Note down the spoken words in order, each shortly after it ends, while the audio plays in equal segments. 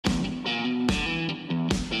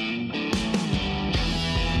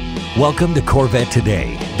Welcome to Corvette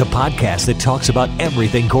Today, the podcast that talks about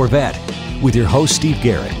everything Corvette, with your host, Steve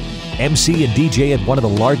Garrett, MC and DJ at one of the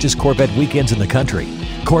largest Corvette weekends in the country,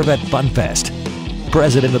 Corvette Fun Fest,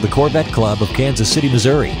 president of the Corvette Club of Kansas City,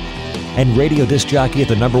 Missouri, and radio disc jockey at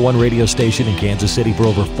the #1 radio station in Kansas City for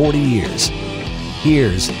over 40 years.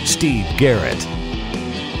 Here's Steve Garrett.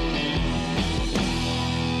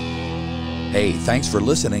 Hey, thanks for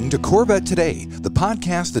listening to Corvette Today, the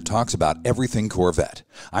podcast that talks about everything Corvette.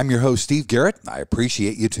 I'm your host, Steve Garrett. I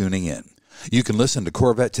appreciate you tuning in. You can listen to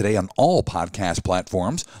Corvette Today on all podcast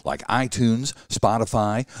platforms like iTunes,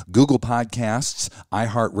 Spotify, Google Podcasts,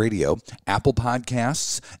 iHeartRadio, Apple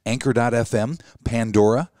Podcasts, Anchor.fm,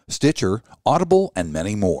 Pandora, Stitcher, Audible, and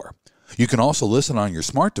many more. You can also listen on your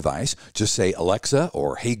smart device. Just say, Alexa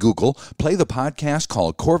or Hey Google, play the podcast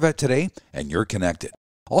called Corvette Today, and you're connected.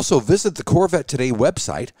 Also, visit the Corvette Today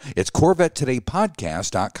website. It's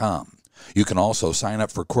CorvetteTodayPodcast.com. You can also sign up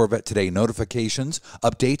for Corvette Today notifications,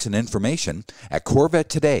 updates, and information at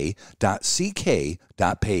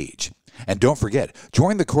CorvetteToday.ck.page. And don't forget,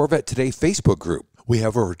 join the Corvette Today Facebook group. We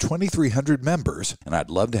have over 2,300 members, and I'd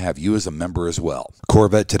love to have you as a member as well.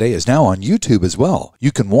 Corvette Today is now on YouTube as well.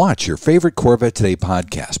 You can watch your favorite Corvette Today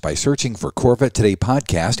podcast by searching for Corvette Today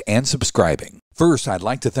Podcast and subscribing. First, I'd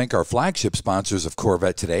like to thank our flagship sponsors of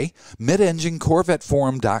Corvette Today,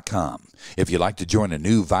 MidEngineCorvetteForum.com. If you'd like to join a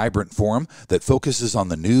new, vibrant forum that focuses on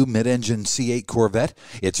the new mid-engine C8 Corvette,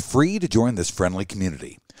 it's free to join this friendly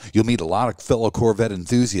community. You'll meet a lot of fellow Corvette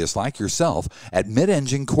enthusiasts like yourself at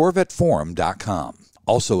MidEngineCorvetteForum.com.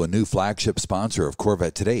 Also, a new flagship sponsor of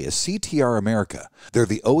Corvette Today is CTR America. They're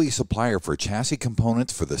the OE supplier for chassis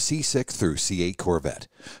components for the C6 through C8 Corvette.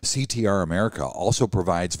 CTR America also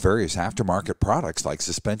provides various aftermarket products like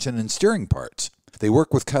suspension and steering parts. They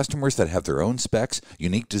work with customers that have their own specs,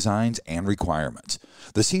 unique designs, and requirements.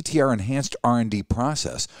 The CTR Enhanced R&D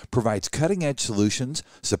process provides cutting-edge solutions,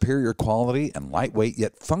 superior quality, and lightweight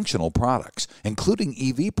yet functional products, including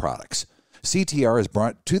EV products. CTR has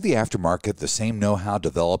brought to the aftermarket the same know-how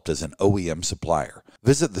developed as an OEM supplier.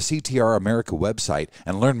 Visit the CTR America website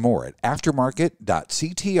and learn more at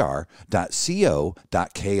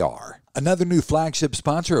aftermarket.ctr.co.kr. Another new flagship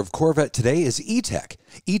sponsor of Corvette Today is E-Tech.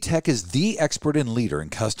 E-Tech is the expert and leader in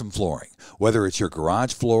custom flooring. Whether it's your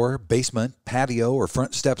garage floor, basement, patio, or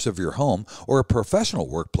front steps of your home, or a professional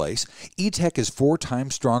workplace, E-Tech is 4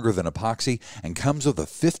 times stronger than epoxy and comes with a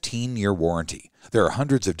 15-year warranty. There are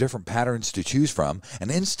hundreds of different patterns to choose from, and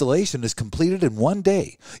installation is completed in 1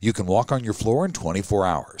 day. You can walk on your floor in 24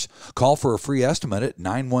 hours. Call for a free estimate at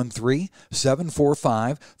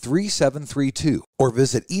 913-745-3732 or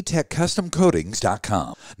visit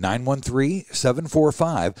etechcustomcoatings.com,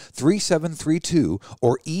 913-745-3732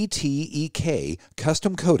 or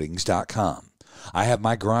etekcustomcoatings.com. I have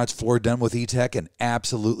my garage floor done with E-Tech and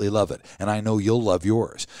absolutely love it, and I know you'll love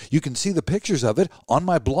yours. You can see the pictures of it on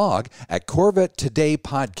my blog at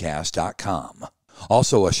CorvetteTodayPodcast.com.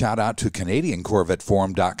 Also, a shout out to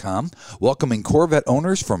CanadianCorvetteForum.com, welcoming Corvette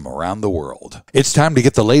owners from around the world. It's time to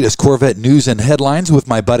get the latest Corvette news and headlines with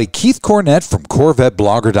my buddy Keith Cornett from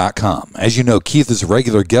CorvetteBlogger.com. As you know, Keith is a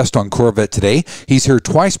regular guest on Corvette Today. He's here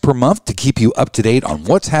twice per month to keep you up to date on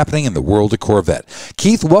what's happening in the world of Corvette.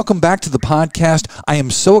 Keith, welcome back to the podcast. I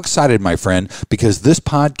am so excited, my friend, because this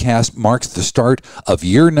podcast marks the start of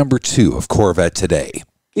year number 2 of Corvette Today.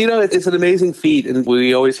 You know, it's an amazing feat, and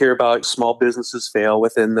we always hear about small businesses fail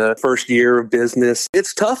within the first year of business.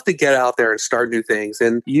 It's tough to get out there and start new things,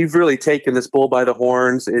 and you've really taken this bull by the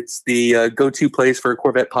horns. It's the go-to place for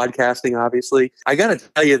Corvette podcasting, obviously. I got to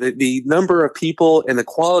tell you that the number of people and the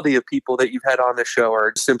quality of people that you've had on this show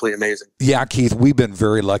are simply amazing. Yeah, Keith, we've been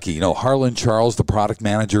very lucky. You know, Harlan Charles, the product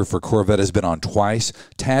manager for Corvette, has been on twice.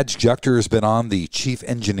 Taj Juchter has been on, the chief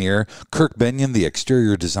engineer. Kirk Benyon, the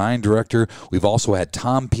exterior design director. We've also had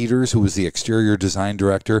Tom Peters, who was the exterior design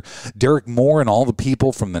director. Derek Moore and all the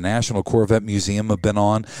people from the National Corvette Museum have been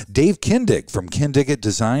on. Dave Kindig from Kindig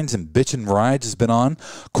Designs and Bitchin' Rides has been on.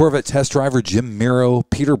 Corvette test driver Jim Miro,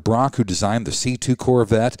 Peter Brock, who designed the C2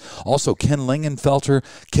 Corvette. Also Ken Lingenfelter,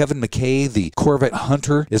 Kevin McKay, the Corvette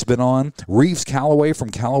Hunter, has been on. Reeves Calloway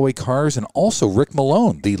from Calloway Cars, and also Rick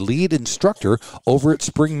Malone, the lead instructor over at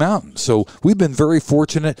Spring Mountain. So we've been very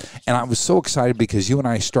fortunate, and I was so excited because you and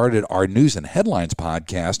I started our News and Headlines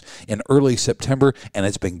podcast in early September, and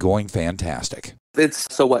it's been going fantastic. It's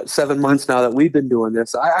 7 months now that we've been doing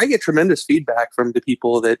this. I get tremendous feedback from the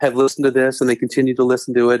people that have listened to this, and they continue to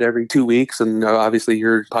listen to it every 2 weeks, and obviously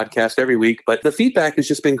your podcast every week. But the feedback has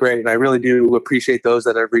just been great, and I really do appreciate those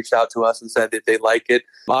that have reached out to us and said that they like it.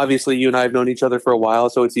 Obviously, you and I have known each other for a while,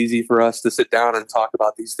 so it's easy for us to sit down and talk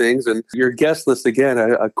about these things. And your guest list, again,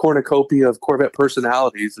 a cornucopia of Corvette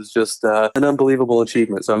personalities, is just an unbelievable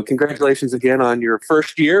achievement. So congratulations again on your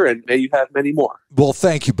first year, and may you have many more. Well,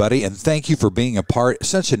 thank you, buddy, and thank you for being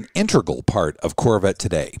such an integral part of Corvette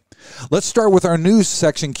Today. Let's start with our news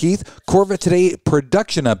section, Keith. Corvette Today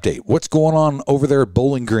production update. What's going on over there at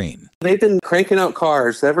Bowling Green? They've been cranking out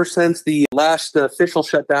cars ever since the last official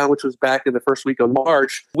shutdown, which was back in the first week of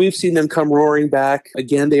March. We've seen them come roaring back.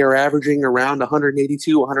 Again, they are averaging around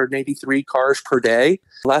 182, 183 cars per day.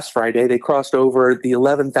 Last Friday, they crossed over the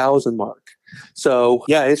 11,000 mark. So,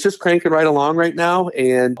 yeah, it's just cranking right along right now,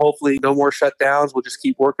 and hopefully no more shutdowns. We'll just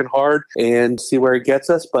keep working hard and see where it gets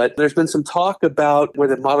us. But there's been some talk about where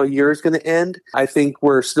the model year is going to end. I think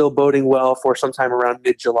we're still boding well for sometime around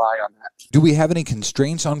mid-July on that. Do we have any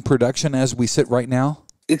constraints on production as we sit right now?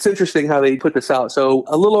 It's interesting how they put this out. So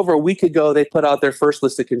a little over a week ago, they put out their first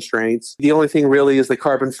list of constraints. The only thing really is the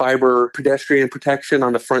carbon fiber pedestrian protection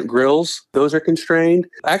on the front grills. Those are constrained.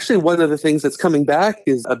 Actually, one of the things that's coming back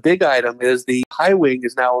is a big item is the high wing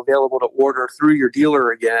is now available to order through your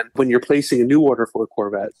dealer again when you're placing a new order for a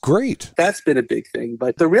Corvette. Great. That's been a big thing.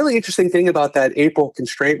 But the really interesting thing about that April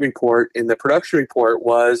constraint report in the production report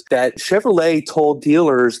was that Chevrolet told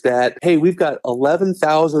dealers that, hey, we've got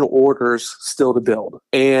 11,000 orders still to build.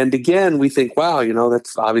 And again, we think, wow,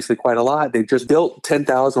 that's obviously quite a lot. They've just built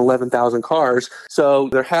 10,000, 11,000 cars. So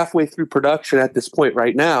they're halfway through production at this point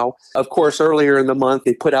right now. Of course, earlier in the month,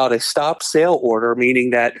 they put out a stop sale order,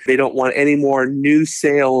 meaning that they don't want any more new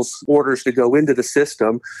sales orders to go into the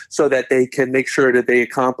system so that they can make sure that they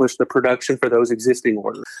accomplish the production for those existing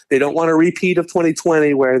orders. They don't want a repeat of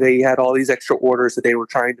 2020 where they had all these extra orders that they were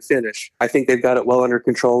trying to finish. I think they've got it well under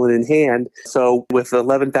control and in hand. So with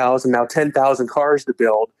 11,000, now 10,000 cars to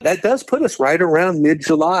build, that does put us right around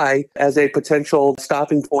mid-July as a potential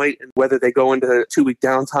stopping point, and whether they go into a 2-week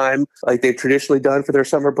downtime like they've traditionally done for their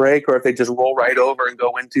summer break, or if they just roll right over and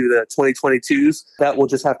go into the 2022s, that we'll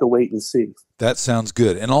just have to wait and see. That sounds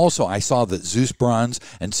good. And also, I saw that Zeus Bronze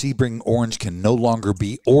and Sebring Orange can no longer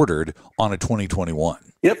be ordered on a 2021.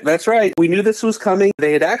 Yep, that's right. We knew this was coming.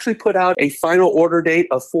 They had actually put out a final order date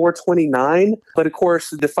of 4/29, but of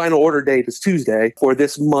course, the final order date is Tuesday for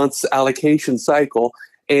this month's allocation cycle.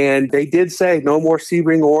 And they did say no more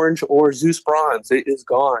Sebring Orange or Zeus Bronze. It is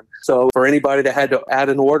gone. So for anybody that had to add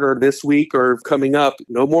an order this week or coming up,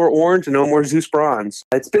 no more Orange and no more Zeus Bronze.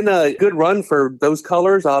 It's been a good run for those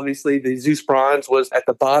colors. Obviously, the Zeus Bronze was at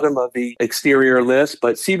the bottom of the exterior list,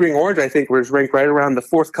 but Sebring Orange, I think, was ranked right around the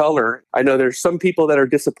 4th color. I know there's some people that are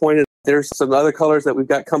disappointed. There's some other colors that we've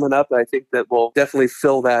got coming up that I think that will definitely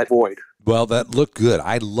fill that void. Well, that looked good.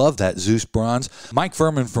 I love that Zeus Bronze. Mike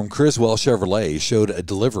Furman from Criswell Chevrolet showed a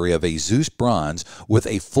delivery of a Zeus Bronze with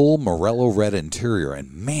a full Morello red interior,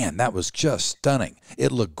 and man, that was just stunning.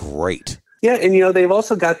 It looked great. Yeah, and they've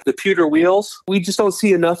also got the pewter wheels. We just don't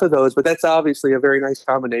see enough of those, but that's obviously a very nice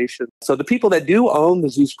combination. So the people that do own the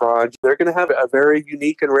Zeus Bronze, they're going to have a very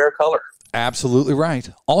unique and rare color. Absolutely right.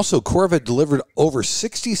 Also, Corvette delivered over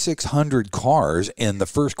 6,600 cars in the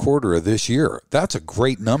first quarter of this year. That's a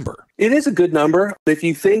great number. It is a good number. If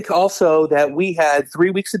you think also that we had 3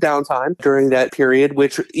 weeks of downtime during that period,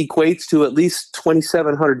 which equates to at least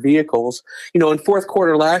 2,700 vehicles. In fourth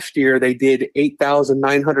quarter last year, they did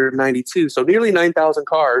 8,992, so nearly 9,000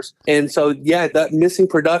 cars. And so, yeah, that missing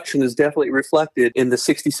production is definitely reflected in the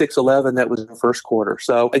 6,611 that was in the first quarter.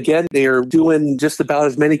 So, again, they are doing just about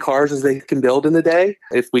as many cars as they can build in the day.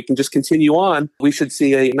 If we can just continue on, we should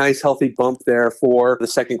see a nice, healthy bump there for the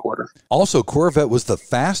second quarter. Also, Corvette was the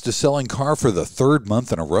fastest selling car for the 3rd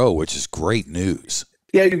month in a row, which is great news.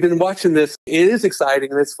 Yeah, you've been watching this. It is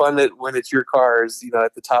exciting, and it's fun that when it's your cars,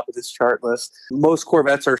 at the top of this chart list. Most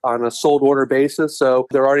Corvettes are on a sold order basis, so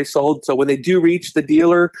they're already sold. So when they do reach the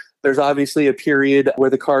dealer, there's obviously a period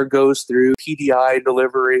where the car goes through PDI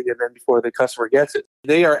delivery and then before the customer gets it.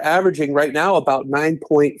 They are averaging right now about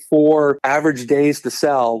 9.4 average days to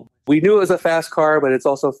sell. We knew it was a fast car, but it's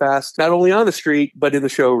also fast not only on the street, but in the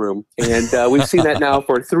showroom. And we've seen that now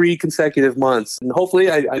for 3 consecutive months. And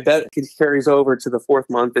hopefully, I bet it carries over to the 4th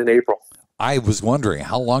month in April. I was wondering,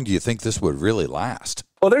 how long do you think this would really last?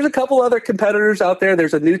 Well, there's a couple other competitors out there.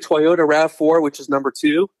 There's a new Toyota RAV4, which is number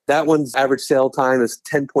 2. That one's average sale time is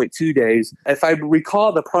 10.2 days. If I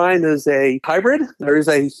recall, the Prime is a hybrid. There is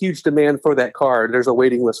a huge demand for that car. There's a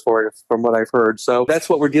waiting list for it, from what I've heard. So that's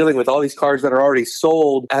what we're dealing with. All these cars that are already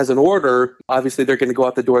sold as an order, obviously they're going to go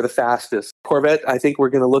out the door the fastest. Corvette, I think we're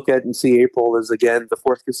going to look at and see April is, again, the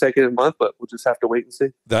 4th consecutive month, but we'll just have to wait and see.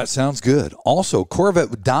 That sounds good. Also,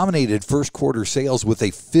 Corvette dominated first quarter sales with a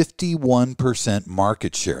 51%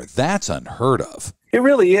 market share. That's unheard of. It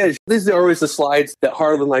really is. These are always the slides that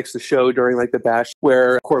Harlan likes to show during the bash,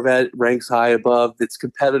 where Corvette ranks high above its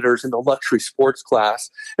competitors in the luxury sports class.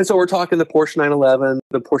 And so we're talking the Porsche 911,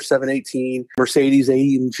 the Porsche 718, Mercedes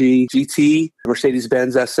AMG GT,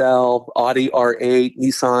 Mercedes-Benz SL, Audi R8,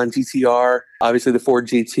 Nissan GTR, obviously the Ford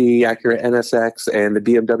GT, Acura NSX, and the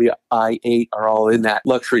BMW i8 are all in that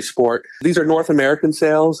luxury sport. These are North American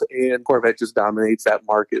sales, and Corvette just dominates that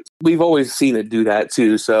market. We've always seen it do that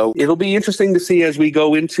too. So it'll be interesting to see as we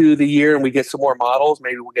go into the year and we get some more models.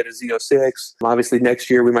 Maybe we'll get a Z06. Obviously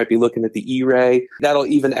next year we might be looking at the E-Ray. That'll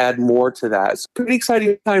even add more to that. It's a pretty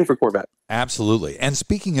exciting time for Corvette. Absolutely. And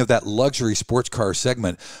speaking of that luxury sports car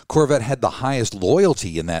segment, Corvette had the highest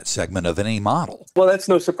loyalty in that segment of any model. Well, that's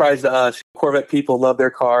no surprise to us. Corvette people love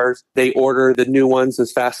their cars. They order the new ones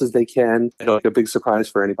as fast as they can. It's a big surprise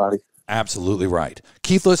for anybody. Absolutely right.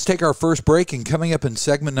 Keith, let's take our first break, and coming up in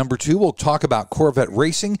segment number 2, we'll talk about Corvette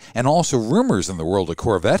racing and also rumors in the world of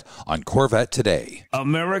Corvette on Corvette Today.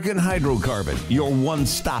 American Hydrocarbon, your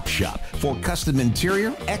one-stop shop for custom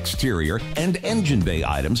interior, exterior, and engine bay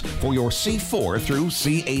items for your C4 through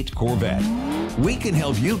C8 Corvette. We can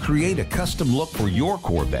help you create a custom look for your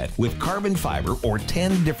Corvette with carbon fiber or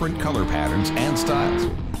 10 different color patterns and styles.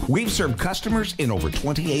 We've served customers in over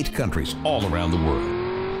 28 countries all around the world.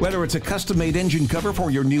 Whether it's a custom-made engine cover for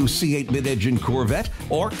your new C8 mid-engine Corvette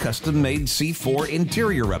or custom-made C4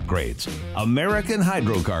 interior upgrades, American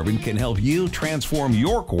Hydrocarbon can help you transform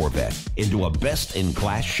your Corvette into a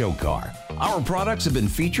best-in-class show car. Our products have been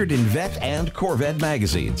featured in Vette and Corvette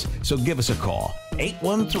magazines, so give us a call.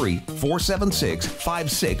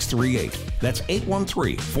 813-476-5638. That's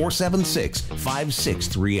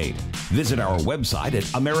 813-476-5638. Visit our website at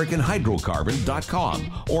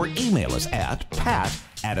AmericanHydrocarbon.com or email us at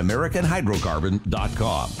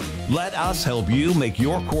pat@AmericanHydrocarbon.com. Let us help you make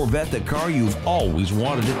your Corvette the car you've always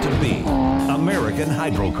wanted it to be. American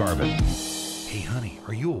Hydrocarbon. Hey, honey,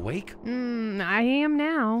 are you awake? I am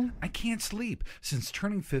now. I can't sleep. Since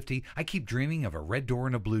turning 50, I keep dreaming of a red door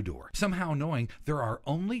and a blue door, somehow knowing there are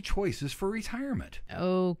only choices for retirement.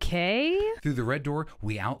 Okay. Through the red door,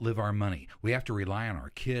 we outlive our money. We have to rely on our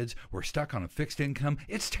kids. We're stuck on a fixed income.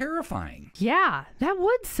 It's terrifying. Yeah, that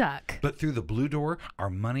would suck. But through the blue door, our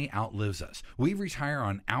money outlives us. We retire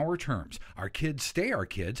on our terms. Our kids stay our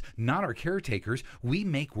kids, not our caretakers. We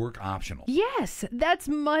make work optional. Yes, that's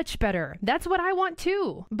much better. That's what I want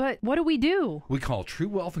too. But what do we do? We call True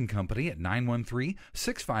Wealth & Company at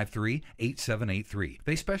 913-653-8783.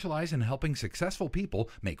 They specialize in helping successful people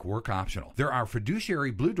make work optional. They're our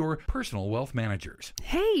fiduciary Blue Door personal wealth managers.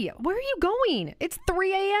 Hey, where are you going? It's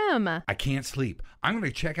 3 a.m. I can't sleep. I'm going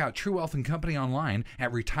to check out True Wealth & Company online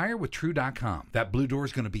at retirewithtrue.com. That Blue Door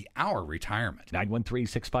is going to be our retirement.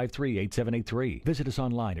 913-653-8783. Visit us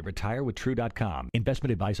online at retirewithtrue.com.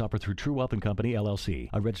 Investment advice offered through True Wealth & Company, LLC,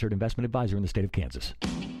 a registered investment advisor in the state of Kansas.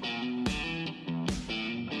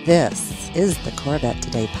 This is the Corvette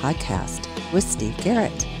Today podcast with Steve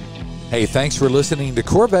Garrett. Hey, thanks for listening to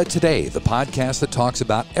Corvette Today, the podcast that talks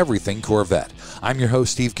about everything Corvette. I'm your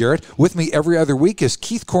host, Steve Garrett. With me every other week is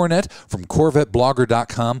Keith Cornett from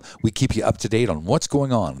CorvetteBlogger.com. We keep you up to date on what's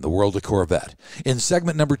going on in the world of Corvette. In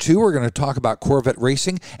segment number 2, we're going to talk about Corvette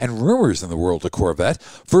racing and rumors in the world of Corvette.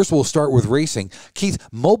 First, we'll start with racing. Keith,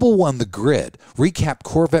 Mobile won the grid. Recap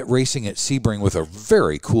Corvette racing at Sebring with a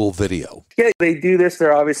very cool video. Yeah, they do this.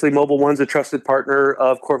 They're obviously Mobile One's a trusted partner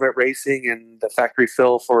of Corvette Racing and the factory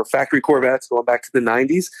fill for factory Corvettes going back to the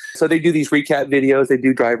 90s. So they do these recap videos. They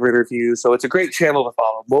do driver interviews. So it's a great channel to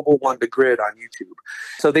follow. Mobile One the Grid on YouTube.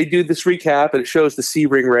 So they do this recap and it shows the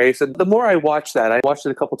Sebring race. And the more I watch that, I watched it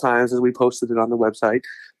a couple times as we posted it on the website.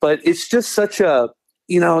 But it's just such a,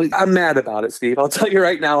 I'm mad about it, Steve. I'll tell you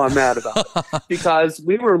right now, I'm mad about it. Because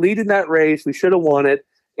we were leading that race. We should have won it.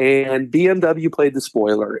 And BMW played the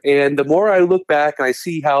spoiler. And the more I look back and I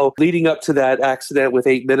see how leading up to that accident with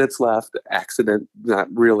 8 minutes left, accident, not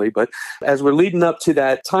really, but as we're leading up to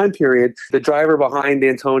that time period, the driver behind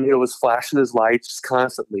Antonio was flashing his lights just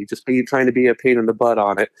constantly, just trying to be a pain in the butt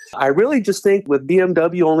on it. I really just think with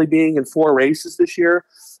BMW only being in 4 races this year,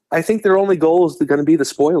 I think their only goal is going to be the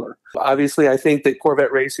spoiler. Obviously, I think that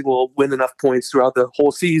Corvette Racing will win enough points throughout the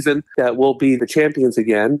whole season that we'll be the champions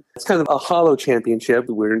again. It's kind of a hollow championship.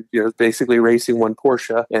 We're basically racing one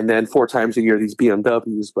Porsche and then 4 times a year these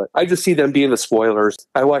BMWs. But I just see them being the spoilers.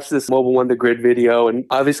 I watched this Mobile One The Grid video, and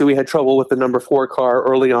obviously we had trouble with the number 4 car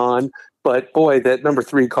early on. But boy, that number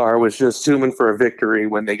 3 car was just zooming for a victory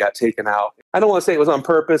when they got taken out. I don't want to say it was on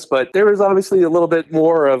purpose, but there was obviously a little bit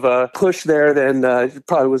more of a push there than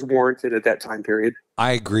probably was warranted at that time period.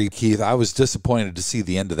 I agree, Keith. I was disappointed to see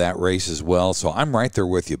the end of that race as well, so I'm right there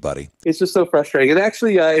with you, buddy. It's just so frustrating. And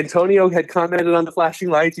actually, Antonio had commented on the flashing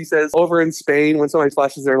lights. He says, over in Spain, when somebody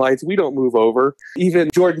flashes their lights, we don't move over.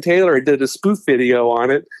 Even Jordan Taylor did a spoof video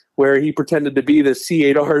on it where he pretended to be the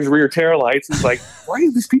C8R's rear tail lights. He's like, why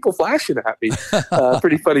are these people flashing at me?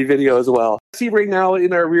 Pretty funny video as well. Sebring now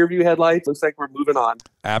in our rear view headlights. Looks like we're moving on.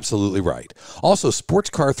 Absolutely right. Also,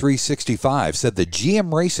 Sportscar 365 said that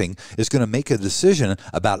GM Racing is going to make a decision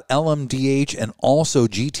about LMDH and also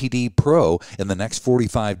GTD Pro in the next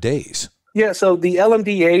 45 days. Yeah, so the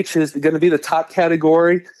LMDH is going to be the top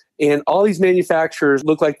category. And all these manufacturers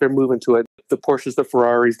look like they're moving to it. The Porsches, the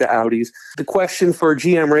Ferraris, the Audis. The question for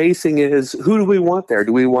GM Racing is, who do we want there?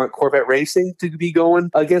 Do we want Corvette Racing to be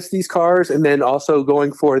going against these cars and then also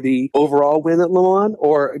going for the overall win at Le Mans?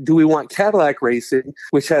 Or do we want Cadillac Racing,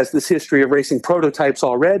 which has this history of racing prototypes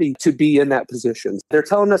already, to be in that position? They're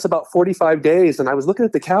telling us about 45 days. And I was looking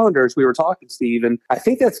at the calendars we were talking, Steve, and I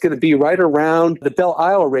think that's going to be right around the Belle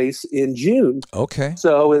Isle race in June. Okay.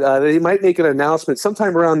 So they might make an announcement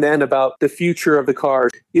sometime around then about the future of the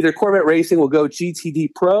cars. Either Corvette Racing will go GTD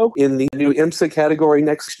Pro in the new IMSA category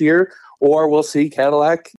next year, or we'll see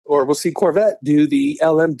Cadillac or we'll see Corvette do the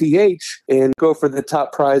LMDH and go for the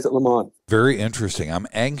top prize at Le Mans. Very interesting. I'm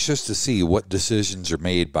anxious to see what decisions are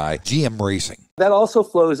made by GM Racing. That also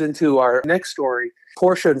flows into our next story.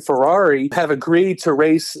 Porsche and Ferrari have agreed to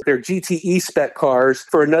race their GTE spec cars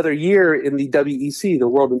for another year in the WEC, the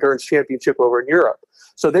World Endurance Championship over in Europe.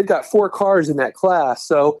 So they've got 4 cars in that class.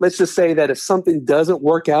 So let's just say that if something doesn't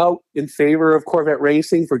work out in favor of Corvette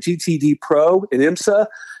Racing for GTD Pro and IMSA,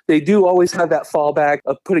 they do always have that fallback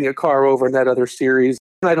of putting a car over in that other series.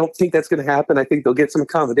 I don't think that's going to happen. I think they'll get some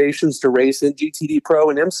accommodations to race in GTD Pro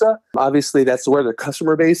and IMSA. Obviously, that's where their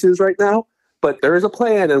customer base is right now. But there is a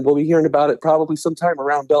plan, and we'll be hearing about it probably sometime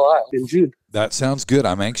around Belle Isle in June. That sounds good.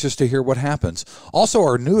 I'm anxious to hear what happens. Also,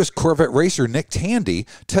 our newest Corvette racer, Nick Tandy,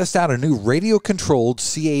 tests out a new radio-controlled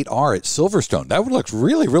C8R at Silverstone. That would look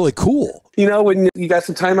really, really cool. You know, when you got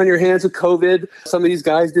some time on your hands with COVID, some of these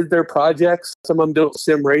guys did their projects. Some of them built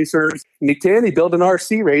sim racers. Nick Tandy built an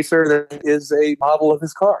RC racer that is a model of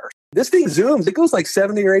his car. This thing zooms. It goes like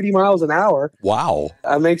 70 or 80 miles an hour. Wow.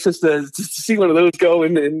 I'm anxious to see one of those go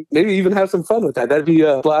and maybe even have some fun with that. That'd be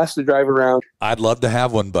a blast to drive around. I'd love to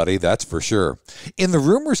have one, buddy. That's for sure. In the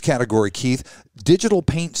rumors category, Keith, digital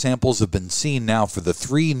paint samples have been seen now for the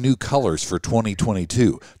 3 new colors for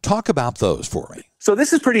 2022. Talk about those for me. So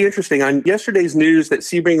this is pretty interesting. On yesterday's news that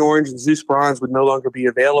Sebring Orange and Zeus Bronze would no longer be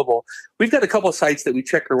available, we've got a couple of sites that we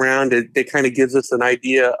check around that kind of gives us an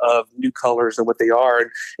idea of new colors and what they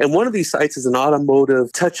are. And one of these sites is an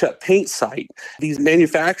automotive touch-up paint site. These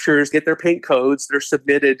manufacturers get their paint codes. They're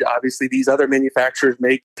submitted. Obviously, these other manufacturers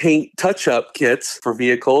make paint touch-up kits for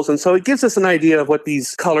vehicles. And so it gives us an idea of what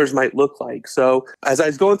these colors might look like. So as I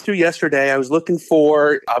was going through yesterday, I was looking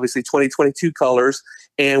for, obviously, 2022 colors.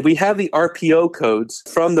 And we have the RPO codes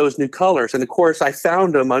from those new colors. And of course, I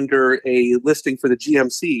found them under a listing for the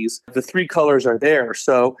GMCs. The 3 colors are there.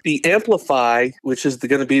 So the Amplify, which is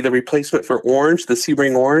going to be the replacement for orange, the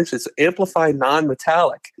Sebring Orange, it's Amplify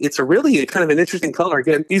non-metallic. It's a really kind of an interesting color.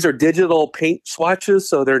 Again, these are digital paint swatches,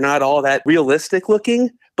 so they're not all that realistic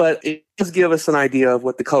looking. But it does give us an idea of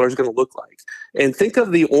what the color is going to look like. And think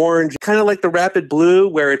of the orange kind of like the Rapid Blue,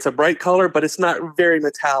 where it's a bright color, but it's not very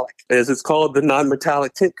metallic, as it's called the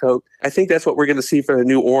non-metallic tint coat. I think that's what we're going to see for the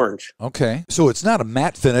new orange. Okay. So it's not a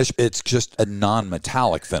matte finish. It's just a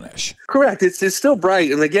non-metallic finish. Correct. It's still bright.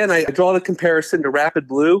 And again, I draw the comparison to Rapid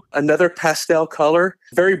Blue, another pastel color,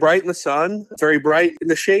 very bright in the sun, very bright in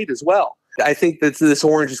the shade as well. I think that this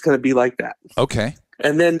orange is going to be like that. Okay.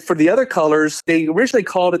 And then for the other colors, they originally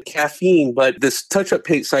called it caffeine, but this touch-up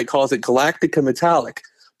paint site calls it Galactica Metallic.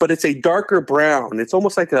 But it's a darker brown. It's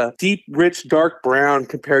almost like a deep, rich, dark brown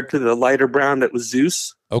compared to the lighter brown that was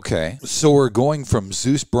Zeus. Okay. So we're going from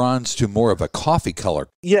Zeus Bronze to more of a coffee color.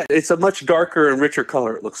 Yeah, it's a much darker and richer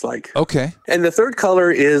color, it looks like. Okay. And the third color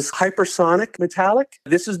is Hypersonic Metallic.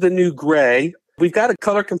 This is the new gray. We've got a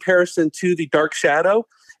color comparison to the Dark Shadow.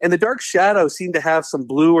 And the Dark Shadow seemed to have some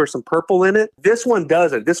blue or some purple in it. This one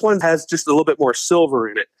doesn't. This one has just a little bit more silver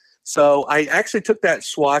in it. So I actually took that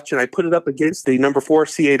swatch and I put it up against the number 4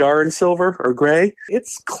 C8R in silver or gray.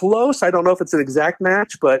 It's close. I don't know if it's an exact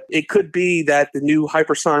match, but it could be that the new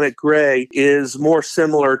hypersonic gray is more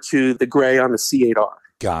similar to the gray on the C8R.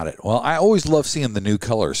 Got it. Well, I always love seeing the new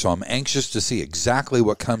colors, so I'm anxious to see exactly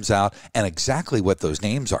what comes out and exactly what those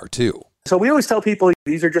names are, too. So we always tell people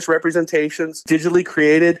these are just representations, digitally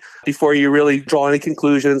created. Before you really draw any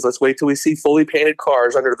conclusions, let's wait till we see fully painted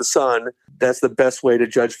cars under the sun. That's the best way to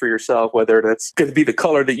judge for yourself whether that's going to be the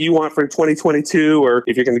color that you want for 2022 or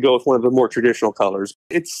if you're going to go with one of the more traditional colors.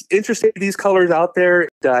 It's interesting, these colors out there.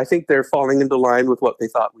 I think they're falling into line with what they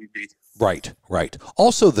thought we'd be. Right, right.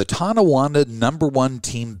 Also, the Tonowanda #1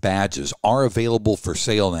 Team Badges are available for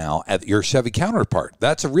sale now at your Chevy counterpart.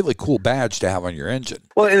 That's a really cool badge to have on your engine.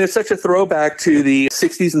 Well, and it's such a throwback to the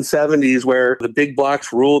 60s and 70s where the big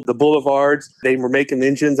blocks ruled the boulevards. They were making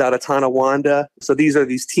engines out of Tonowanda. So these are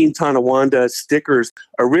these Team Tonowanda stickers.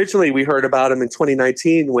 Originally, we heard about them in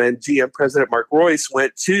 2019 when GM President Mark Royce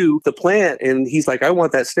went to the plant and he's like, I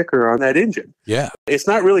want that sticker on that engine. Yeah. It's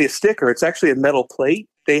not really a sticker. It's actually a metal plate.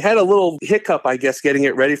 They had a little hiccup, I guess, getting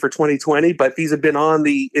it ready for 2020, but these have been on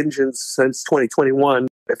the engines since 2021.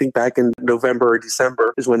 I think back in November or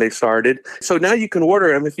December is when they started. So now you can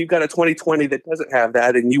order them. If you've got a 2020 that doesn't have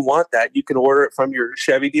that and you want that, you can order it from your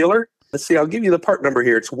Chevy dealer. Let's see, I'll give you the part number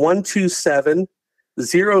here. It's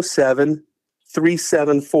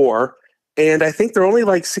 127-07374. And I think they're only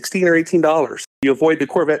like $16 or $18. You avoid the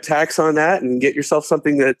Corvette tax on that and get yourself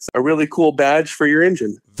something that's a really cool badge for your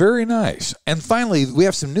engine. Very nice. And finally, we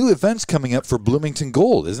have some new events coming up for Bloomington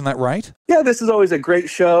Gold. Isn't that right? Yeah, this is always a great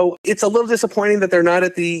show. It's a little disappointing that they're not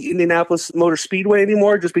at the Indianapolis Motor Speedway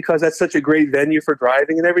anymore, just because that's such a great venue for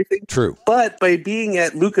driving and everything. True. But by being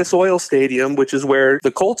at Lucas Oil Stadium, which is where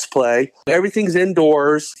the Colts play, everything's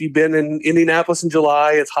indoors. You've been in Indianapolis in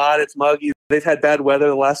July. It's hot. It's muggy. They've had bad weather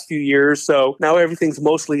the last few years, so now everything's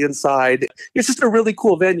mostly inside. It's just a really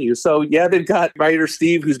cool venue. So, yeah, they've got writer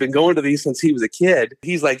Steve, who's been going to these since he was a kid.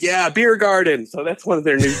 He's like, yeah, beer garden. So that's one of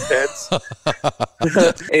their new events.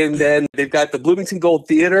 And then they've got the Bloomington Gold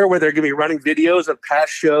Theater, where they're going to be running videos of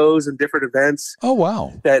past shows and different events. Oh,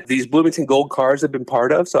 wow. That these Bloomington Gold cars have been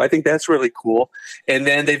part of. So I think that's really cool. And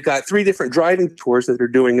then they've got 3 different driving tours that they're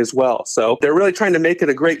doing as well. So they're really trying to make it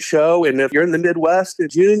a great show. And if you're in the Midwest in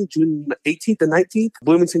June 18th and 19th,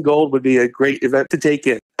 Bloomington Gold would be a great event to take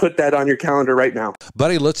in. Put that on your calendar right now.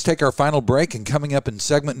 Buddy, let's take our final break. And coming up in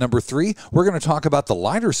segment number 3, we're going to talk about the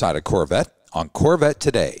lighter side of Corvette on Corvette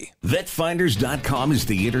Today. VetFinders.com is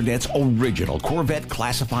the internet's original Corvette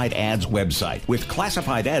classified ads website, with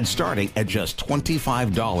classified ads starting at just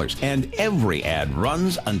 $25, and every ad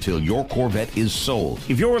runs until your Corvette is sold.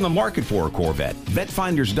 If you're in the market for a Corvette,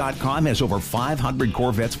 VetFinders.com has over 500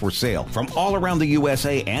 Corvettes for sale from all around the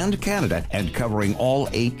USA and Canada, and covering all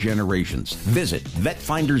 8 generations. Visit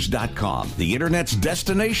VetFinders.com, the internet's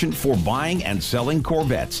destination for buying and selling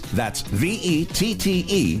Corvettes. That's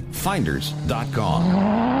VETTE Finders.com.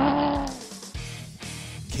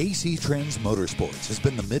 KC Trends Motorsports has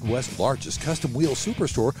been the Midwest's largest custom wheel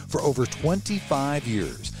superstore for over 25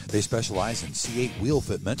 years. They specialize in C8 wheel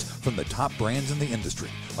fitments from the top brands in the industry,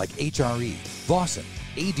 like HRE, Vossen,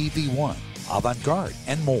 ADV1, Avant-Garde,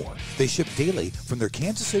 and more. They ship daily from their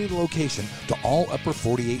Kansas City location to all upper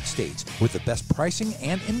 48 states with the best pricing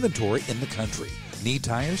and inventory in the country. Need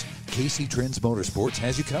tires? KC Trends Motorsports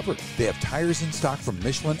has you covered. They have tires in stock from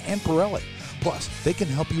Michelin and Pirelli. Plus, they can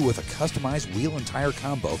help you with a customized wheel and tire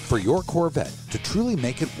combo for your Corvette to truly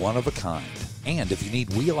make it one of a kind. And if you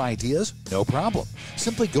need wheel ideas, no problem.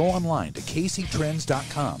 Simply go online to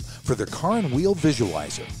kctrends.com for their car and wheel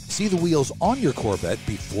visualizer. See the wheels on your Corvette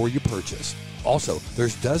before you purchase. Also,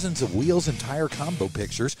 there's dozens of wheels and tire combo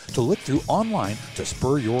pictures to look through online to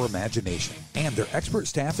spur your imagination. And their expert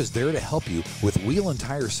staff is there to help you with wheel and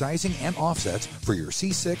tire sizing and offsets for your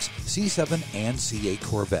C6, C7, and C8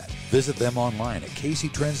 Corvette. Visit them online at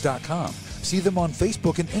kctrends.com. See them on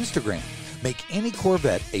Facebook and Instagram. Make any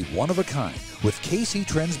Corvette a one-of-a-kind with KC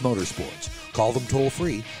Trends Motorsports. Call them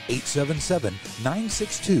toll-free,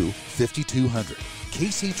 877-962-5200.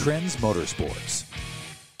 KC Trends Motorsports.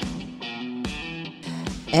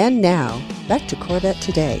 And now, back to Corvette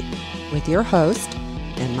Today with your host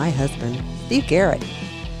and my husband, Steve Garrett.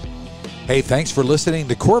 Hey, thanks for listening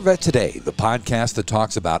to Corvette Today, the podcast that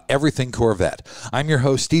talks about everything Corvette. I'm your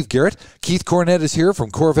host, Steve Garrett. Keith Cornett is here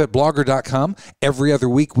from CorvetteBlogger.com. Every other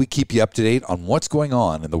week, we keep you up to date on what's going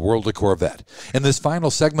on in the world of Corvette. In this final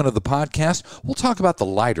segment of the podcast, we'll talk about the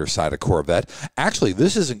lighter side of Corvette. Actually,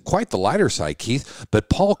 this isn't quite the lighter side, Keith, but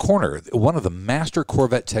Paul Corner, one of the master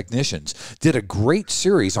Corvette technicians, did a great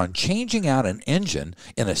series on changing out an engine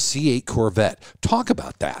in a C8 Corvette. Talk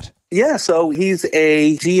about that. Yeah, so he's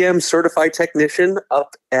a GM certified technician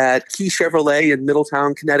up at Key Chevrolet in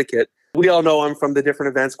Middletown, Connecticut. We all know him from the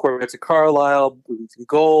different events, Corvettes at Carlisle, Blues and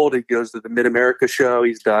Gold. He goes to the Mid-America show.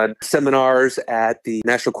 He's done seminars at the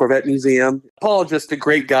National Corvette Museum. Paul, just a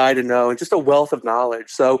great guy to know and just a wealth of knowledge.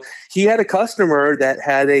 So he had a customer that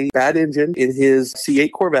had a bad engine in his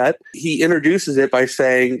C8 Corvette. He introduces it by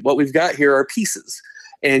saying, what we've got here are pieces.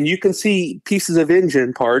 And you can see pieces of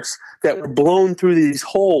engine parts that were blown through these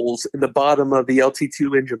holes in the bottom of the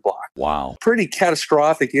LT2 engine block. Wow. Pretty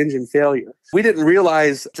catastrophic engine failure. We didn't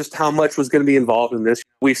realize just how much was going to be involved in this.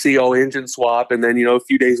 We see, engine swap, and then, a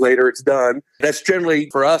few days later it's done. That's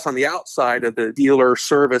generally, for us on the outside of the dealer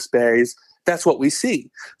service bays, that's what we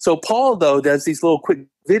see. So Paul, though, does these little quick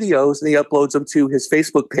videos, and he uploads them to his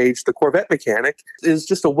Facebook page, The Corvette Mechanic. It's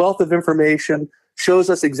just a wealth of information, shows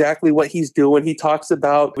us exactly what he's doing. He talks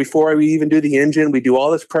about, before we even do the engine, we do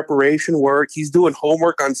all this preparation work. He's doing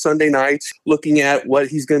homework on Sunday nights, looking at what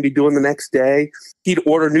he's going to be doing the next day. He'd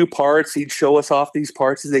order new parts. He'd show us off these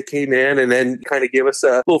parts as they came in and then kind of give us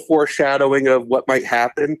a little foreshadowing of what might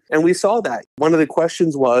happen. And we saw that. One of the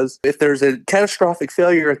questions was, if there's a catastrophic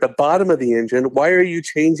failure at the bottom of the engine, why are you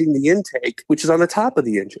changing the intake, which is on the top of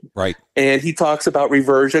the engine? Right. And he talks about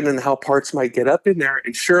reversion and how parts might get up in there.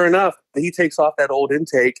 And sure enough, he takes off that old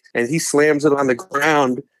intake and he slams it on the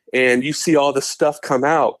ground, and you see all the stuff come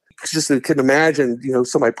out. Just can imagine,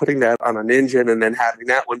 somebody putting that on an engine and then having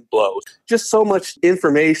that one blow. Just so much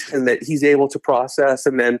information that he's able to process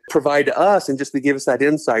and then provide to us, and just to give us that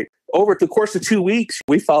insight. Over the course of 2 weeks,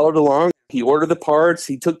 we followed along. He ordered the parts.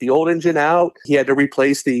 He took the old engine out. He had to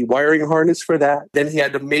replace the wiring harness for that. Then he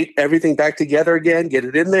had to mate everything back together again, get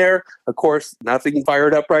it in there. Of course, nothing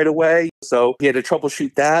fired up right away. So he had to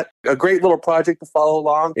troubleshoot that. A great little project to follow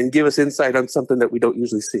along and give us insight on something that we don't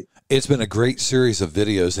usually see. It's been a great series of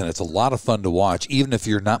videos, and it's a lot of fun to watch, even if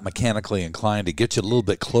you're not mechanically inclined, to get you a little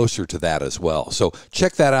bit closer to that as well. So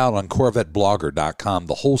check that out on CorvetteBlogger.com.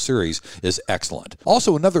 The whole series is excellent.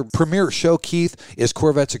 Also, another premier show, Keith, is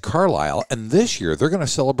Corvettes at Carlisle, and this year they're going to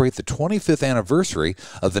celebrate the 25th anniversary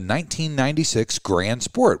of the 1996 Grand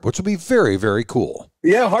Sport, which will be very, very cool.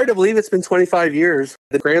 Yeah, hard to believe it's been 25 years.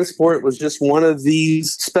 The Grand Sport was just one of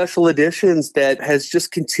these special editions that has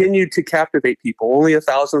just continued to captivate people. Only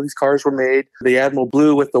 1,000 of these cars were made. The Admiral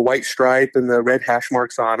Blue with the white stripe and the red hash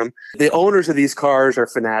marks on them. The owners of these cars are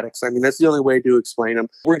fanatics. I mean, that's the only way to explain them.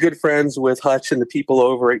 We're good friends with Hutch and the people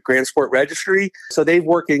over at Grand Sport Registry. So they're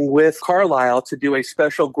working with Carlisle to do a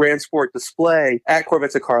special Grand Sport display at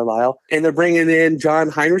Corvettes at Carlisle. And they're bringing in John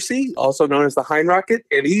Heinrichsey, also known as the Heinrocket.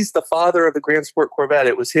 And he's the father of the Grand Sport Corvette.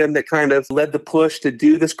 It was him that kind of led the push to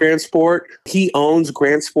do this Grand Sport. He owns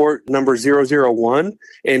Grand Sport number 001,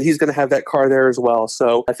 and he's going to have that car there as well.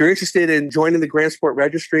 So if you're interested in joining the Grand Sport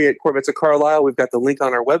Registry at Corvettes of Carlisle, we've got the link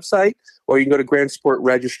on our website, or you can go to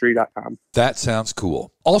grandsportregistry.com. That sounds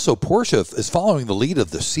cool. Also, Porsche is following the lead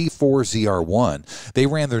of the C4 ZR1. They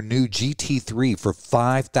ran their new GT3 for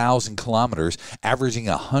 5,000 kilometers, averaging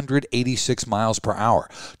 186 miles per hour.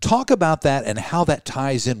 Talk about that and how that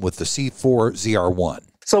ties in with the C4 ZR1.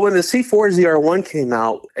 So when the C4 ZR1 came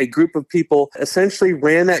out, a group of people essentially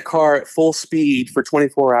ran that car at full speed for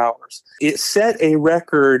 24 hours. It set a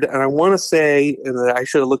record, and I want to say, and I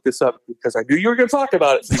should have looked this up because I knew you were going to talk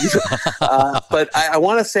about it, Steve. But I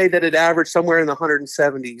want to say that it averaged somewhere in the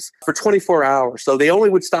 170s for 24 hours. So they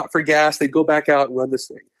only would stop for gas. They'd go back out and run this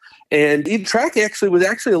thing. And the track was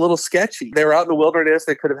actually a little sketchy. They were out in the wilderness.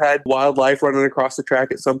 They could have had wildlife running across the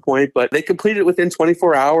track at some point, but they completed it within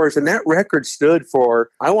 24 hours. And that record stood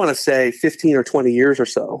for, I want to say, 15 or 20 years or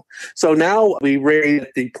so. So now the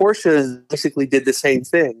Porsches basically did the same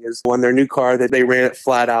thing as on their new car that they ran it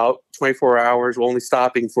flat out, 24 hours, only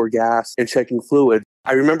stopping for gas and checking fluid.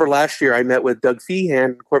 I remember last year I met with Doug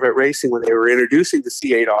Feehan, Corvette Racing, when they were introducing the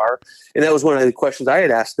C8R. And that was one of the questions I had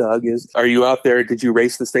asked Doug is, are you out there? Did you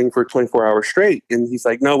race this thing for 24 hours straight? And he's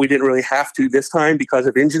like, no, we didn't really have to this time because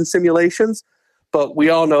of engine simulations. But we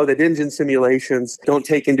all know that engine simulations don't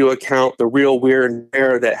take into account the real wear and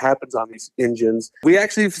tear that happens on these engines. We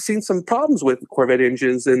actually have seen some problems with Corvette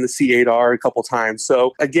engines in the C8R a couple times.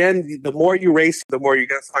 So again, the more you race, the more you're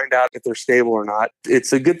going to find out if they're stable or not.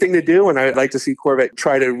 It's a good thing to do, and I'd like to see Corvette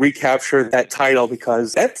try to recapture that title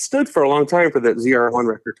because that stood for a long time for the ZR1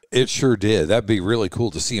 record. It sure did. That'd be really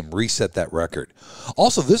cool to see him reset that record.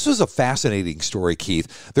 Also, this was a fascinating story,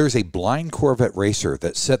 Keith. There's a blind Corvette racer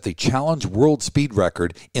that set the Challenge World Speed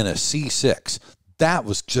record in a C6. That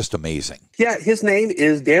was just amazing. Yeah, his name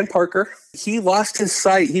is Dan Parker. He lost his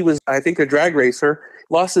sight. He was, I think, a drag racer.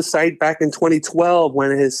 Lost his sight back in 2012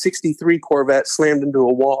 when his 63 Corvette slammed into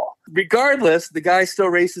a wall. Regardless, the guy still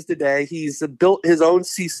races today. He's built his own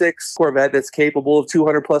C6 Corvette that's capable of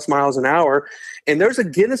 200 plus miles an hour. And there's a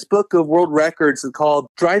Guinness Book of World Records called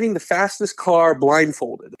Driving the Fastest Car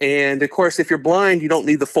Blindfolded. And of course, if you're blind, you don't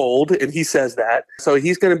need the fold. And he says that. So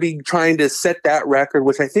he's going to be trying to set that record,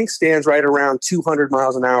 which I think stands right around 200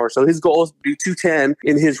 miles an hour. So his goal is to do 210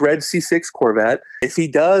 in his red C6 Corvette. If he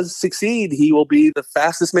does succeed, he will be the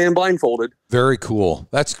fastest man blindfolded. Very cool.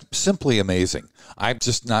 That's simply amazing. I'm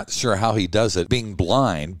just not sure how he does it being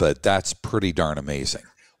blind, but that's pretty darn amazing.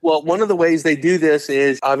 Well, one of the ways they do this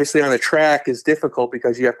is obviously on a track is difficult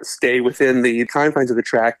because you have to stay within the confines of the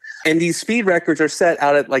track. And these speed records are set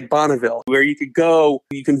out at like Bonneville, where you could go,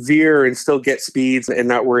 you can veer and still get speeds and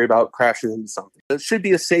not worry about crashing into something. It should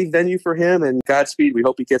be a safe venue for him, and Godspeed. We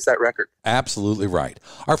hope he gets that record. Absolutely right.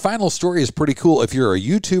 Our final story is pretty cool. If you're a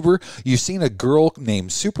YouTuber, you've seen a girl named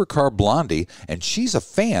Supercar Blondie, and she's a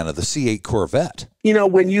fan of the C8 Corvette. You know,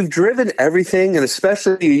 when you've driven everything, and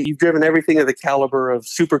especially you've driven everything of the caliber of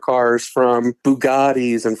supercars from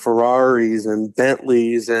Bugattis and Ferraris and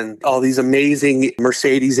Bentleys and all these amazing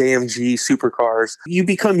Mercedes AMG supercars, you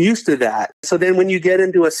become used to that. So then when you get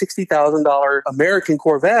into a $60,000 American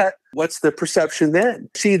Corvette, what's the perception then?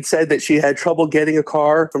 She had said that she had trouble getting a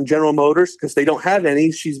car from General Motors because they don't have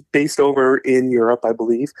any. She's based over in Europe, I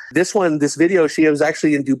believe. This video, she was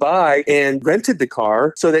actually in Dubai and rented the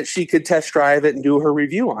car so that she could test drive it and do her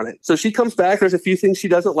review on it. So she comes back. There's a few things she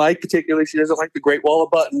doesn't like, particularly she doesn't like the Great Wall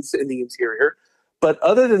of Buttons in the interior. But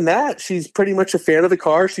other than that, she's pretty much a fan of the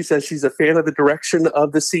car. She says she's a fan of the direction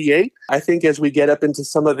of the C8. I think as we get up into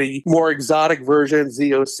some of the more exotic versions,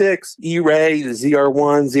 Z06, E-Ray, the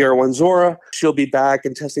ZR1, ZR1 Zora, she'll be back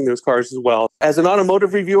and testing those cars as well. As an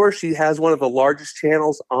automotive reviewer, she has one of the largest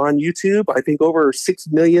channels on YouTube. I think over 6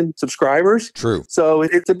 million subscribers. True. So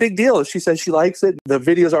it's a big deal. She says she likes it. The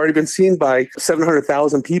video's already been seen by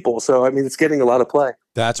 700,000 people. So, I mean, it's getting a lot of play.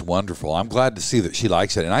 That's wonderful. I'm glad to see that she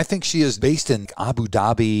likes it. And I think she is based in Abu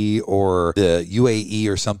Dhabi or the UAE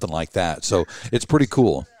or something like that. So it's pretty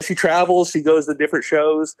cool. She travels, she goes to different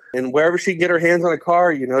shows, and wherever she can get her hands on a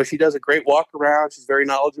car, you know, she does a great walk around. She's very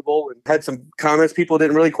knowledgeable and had some comments people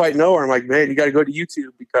didn't really quite know her. I'm like, man, you got to go to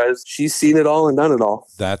YouTube because she's seen it all and done it all.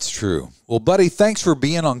 That's true. Well, buddy, thanks for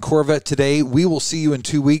being on Corvette Today. We will see you in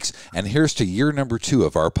 2 weeks. And here's to year number 2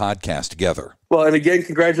 of our podcast together. Well, and again,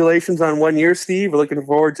 congratulations on 1 year, Steve. We're looking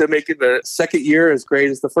forward to making the second year as great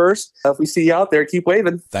as the first. If we see you out there, keep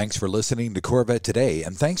waving. Thanks for listening to Corvette Today,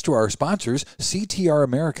 and thanks to our sponsors, CTR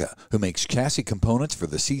America, who makes chassis components for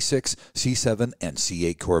the C6, C7, and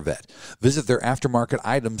C8 Corvette. Visit their aftermarket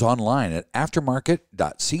items online at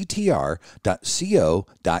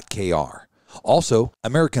aftermarket.ctr.co.kr. Also,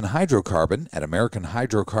 American Hydrocarbon at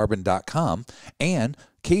americanhydrocarbon.com and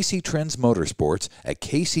KC Trends Motorsports at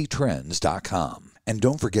kctrends.com. And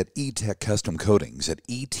don't forget E-Tech Custom Coatings at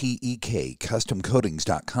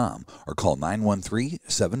etekcustomcoatings.com or call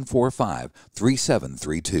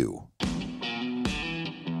 913-745-3732.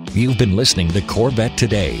 You've been listening to Corvette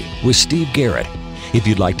Today with Steve Garrett. If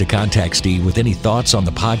you'd like to contact Steve with any thoughts on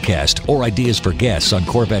the podcast or ideas for guests on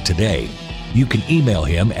Corvette Today, you can email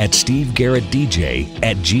him at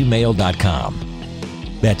stevegarrettdj@gmail.com.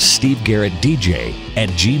 That's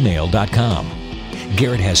stevegarrettdj@gmail.com.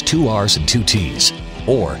 Garrett has 2 R's and 2 T's.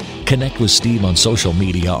 Or connect with Steve on social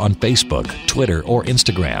media on Facebook, Twitter, or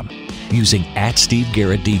Instagram using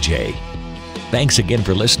 @SteveGarrettDJ. Thanks again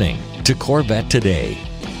for listening to Corvette Today.